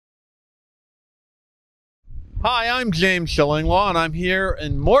Hi, I'm James Shillinglaw, and I'm here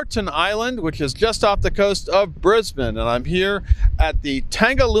in Moreton Island, which is just off the coast of Brisbane. And I'm here at the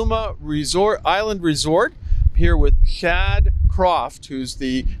Tangalooma Island Resort. I'm here with Chad Croft, who's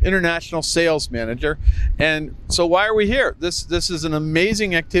the international sales manager. And so why are we here? This is an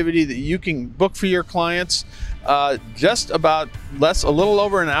amazing activity that you can book for your clients just about a little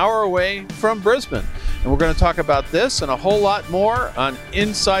over an hour away from Brisbane. And we're going to talk about this and a whole lot more on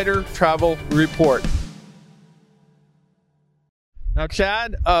Insider Travel Report. Now,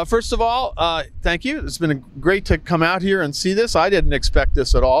 Chad, first of all, thank you. It's been great to come out here and see this. I didn't expect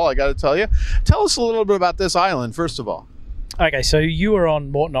this at all, I got to tell you. Tell us a little bit about this island, first of all. Okay, so you were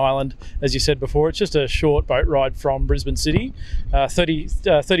on Moreton Island, as you said before. It's just a short boat ride from Brisbane City,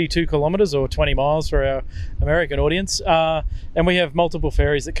 32 kilometres or 20 miles for our American audience. And we have multiple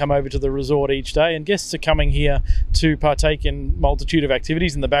ferries that come over to the resort each day, and guests are coming here to partake in multitude of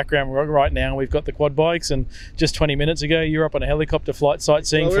activities. In the background right now, we've got the quad bikes, and just 20 minutes ago, you're up on a helicopter flight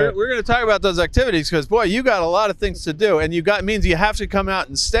sightseeing. Well, we're going to talk about those activities because, boy, you got a lot of things to do, and means you have to come out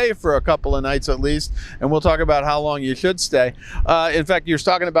and stay for a couple of nights at least, and we'll talk about how long you should stay. In fact, you're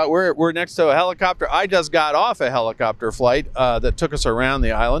talking about we're next to a helicopter. I just got off a helicopter flight that took us around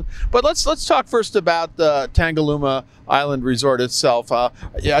the island. But let's talk first about the Tangalooma Island Resort itself. I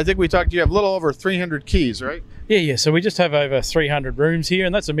think we talked. You have a little over 300 keys, right? Yeah. So we just have over 300 rooms here,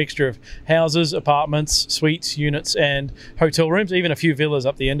 and that's a mixture of houses, apartments, suites, units, and hotel rooms, even a few villas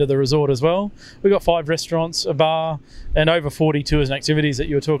up the end of the resort as well. We've got 5 restaurants, a bar, and over 40 tours and activities that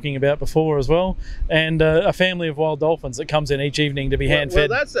you were talking about before as well, and a family of wild dolphins that comes in each evening to be hand-fed.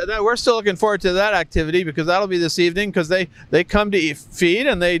 Well, we're still looking forward to that activity because that'll be this evening because they come to feed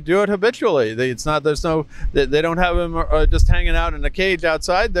and they do it habitually. They don't have them just hanging out in a cage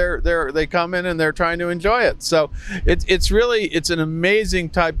outside. They come in and they're trying to enjoy it. So it's an amazing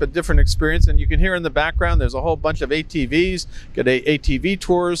type of different experience, and you can hear in the background there's a whole bunch of ATVs. Get ATV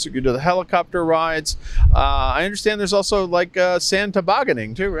tours. You can do the helicopter rides. I understand there's also like sand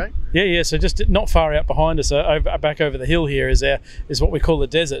tobogganing too, right? Yeah. So just not far out behind us, back over the hill here, is what we call the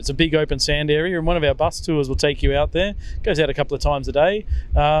desert. It's a big open sand area, and one of our bus tours will take you out there. It goes out a couple of times a day.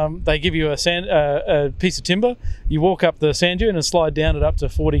 They give you a piece of timber. You walk up the sand dune and slide down it up to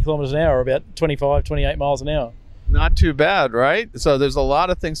 40 kilometres an hour, about 25, 28 miles an hour. Not too bad, right? So there's a lot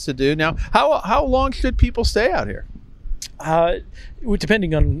of things to do. Now, how long should people stay out here?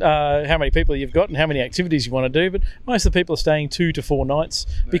 Depending on how many people you've got and how many activities you want to do, but most of the people are staying 2 to 4 nights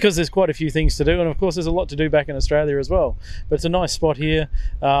because there's quite a few things to do, and of course there's a lot to do back in Australia as well. But it's a nice spot here.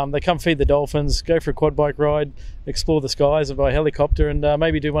 They come feed the dolphins, go for a quad bike ride, explore the skies by helicopter, and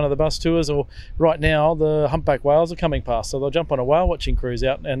maybe do one of the bus tours. Or right now the humpback whales are coming past, so they'll jump on a whale watching cruise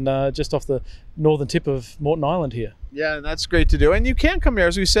out and just off the northern tip of Moreton Island here. Yeah, and that's great to do. And you can come here,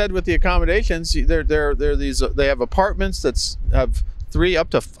 as we said, with the accommodations. They have apartments that have 3 up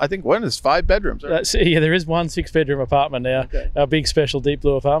to, I think one is 5 bedrooms. Right? There is one 6-bedroom apartment now. Okay. Our big special deep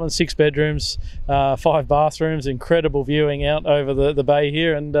blue apartment, 6 bedrooms, 5 bathrooms, incredible viewing out over the bay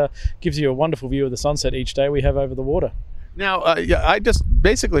here, and gives you a wonderful view of the sunset each day we have over the water. Now, I just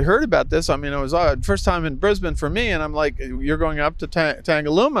basically heard about this. I mean, it was first time in Brisbane for me, and I'm like, you're going up to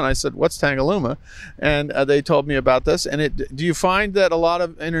Tangalooma? And I said, what's Tangalooma? And they told me about this. And do you find that a lot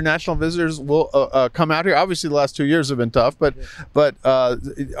of international visitors will come out here? Obviously, the last 2 years have been tough, but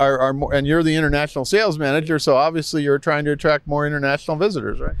are more, and you're the international sales manager, so obviously you're trying to attract more international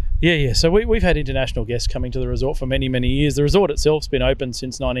visitors, right? Yeah. So we've had international guests coming to the resort for many, many years. The resort itself's been open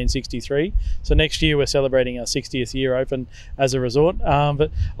since 1963. So next year we're celebrating our 60th year open as a resort.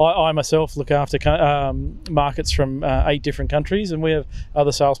 But I myself look after markets from 8 different countries, and we have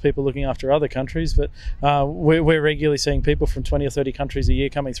other salespeople looking after other countries. But we're regularly seeing people from 20 or 30 countries a year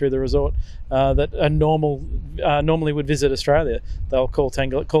coming through the resort that are normally would visit Australia. They'll call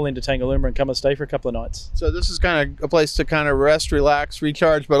into Tangalooma and come and stay for a couple of nights. So this is kind of a place to kind of rest, relax,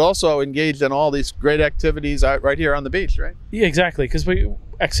 recharge, but also engaged in all these great activities right here on the beach, right? Yeah, exactly, because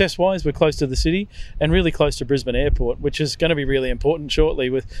access-wise, we're close to the city and really close to Brisbane Airport, which is going to be really important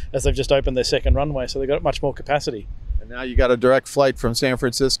shortly as they've just opened their second runway, so they've got much more capacity. And now you got a direct flight from San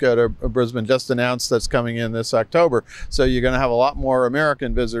Francisco to Brisbane just announced that's coming in this October. So you're going to have a lot more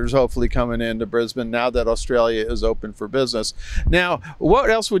American visitors hopefully coming into Brisbane now that Australia is open for business. Now, what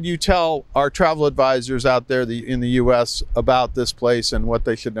else would you tell our travel advisors out there in the U.S. about this place and what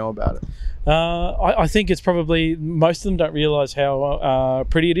they should know about it? I think it's probably, most of them don't realise how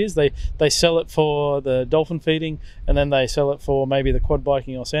pretty it is. They sell it for the dolphin feeding, and then they sell it for maybe the quad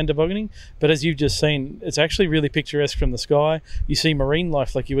biking or sand tobogganing. But as you've just seen, it's actually really picturesque from the sky. You see marine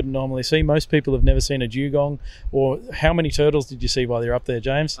life like you wouldn't normally see. Most people have never seen a dugong. Or how many turtles did you see while you're up there,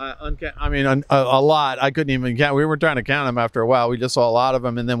 James? I mean, a lot. I couldn't even count. We were trying to count them after a while. We just saw a lot of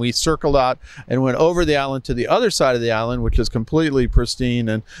them, and then we circled out and went over the island to the other side of the island, which is completely pristine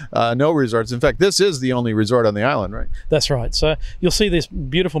and no resorts. In fact, this is the only resort on the island, right? That's right. So you'll see this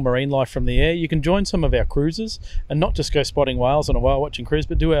beautiful marine life from the air. You can join some of our cruises and not just go spotting whales on a whale watching cruise,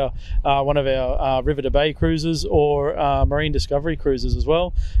 but do our one of our river to bay cruises or marine discovery cruises as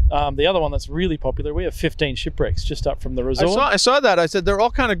well. The other one that's really popular, we have 15 shipwrecks just up from the resort. I saw that. I said they're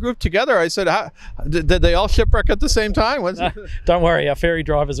all kind of grouped together. I said, did they all shipwreck at the same time? Don't worry, our ferry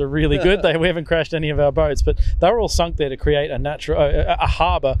drivers are really good. We haven't crashed any of our boats, but they were all sunk there to create a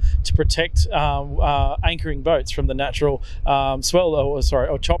harbour to protect anchoring boats from the natural swell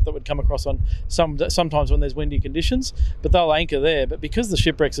or chop that would come across on sometimes when there's windy conditions. But they'll anchor there. But because the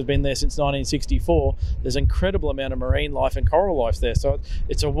shipwrecks have been there since 1964, there's an incredible amount of marine life and coral life there. So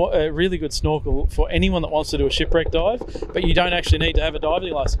it's a really good snorkel for anyone that wants to do a shipwreck dive, but you don't actually need to have a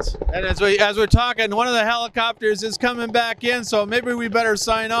diving license. And as we're talking, one of the helicopters is coming back in, so maybe we better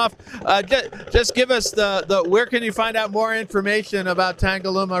sign off. Just give us the where can you find out more information about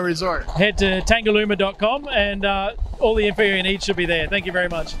Tangalooma Resort? Head to tangalooma.com and all the info you need should be there. Thank you very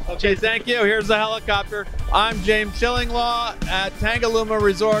much. Okay, thank you. Here's the helicopter. I'm James Shillinglaw at Tangalooma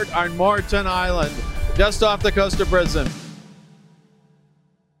Resort on Moreton Island, just off the coast of Brisbane.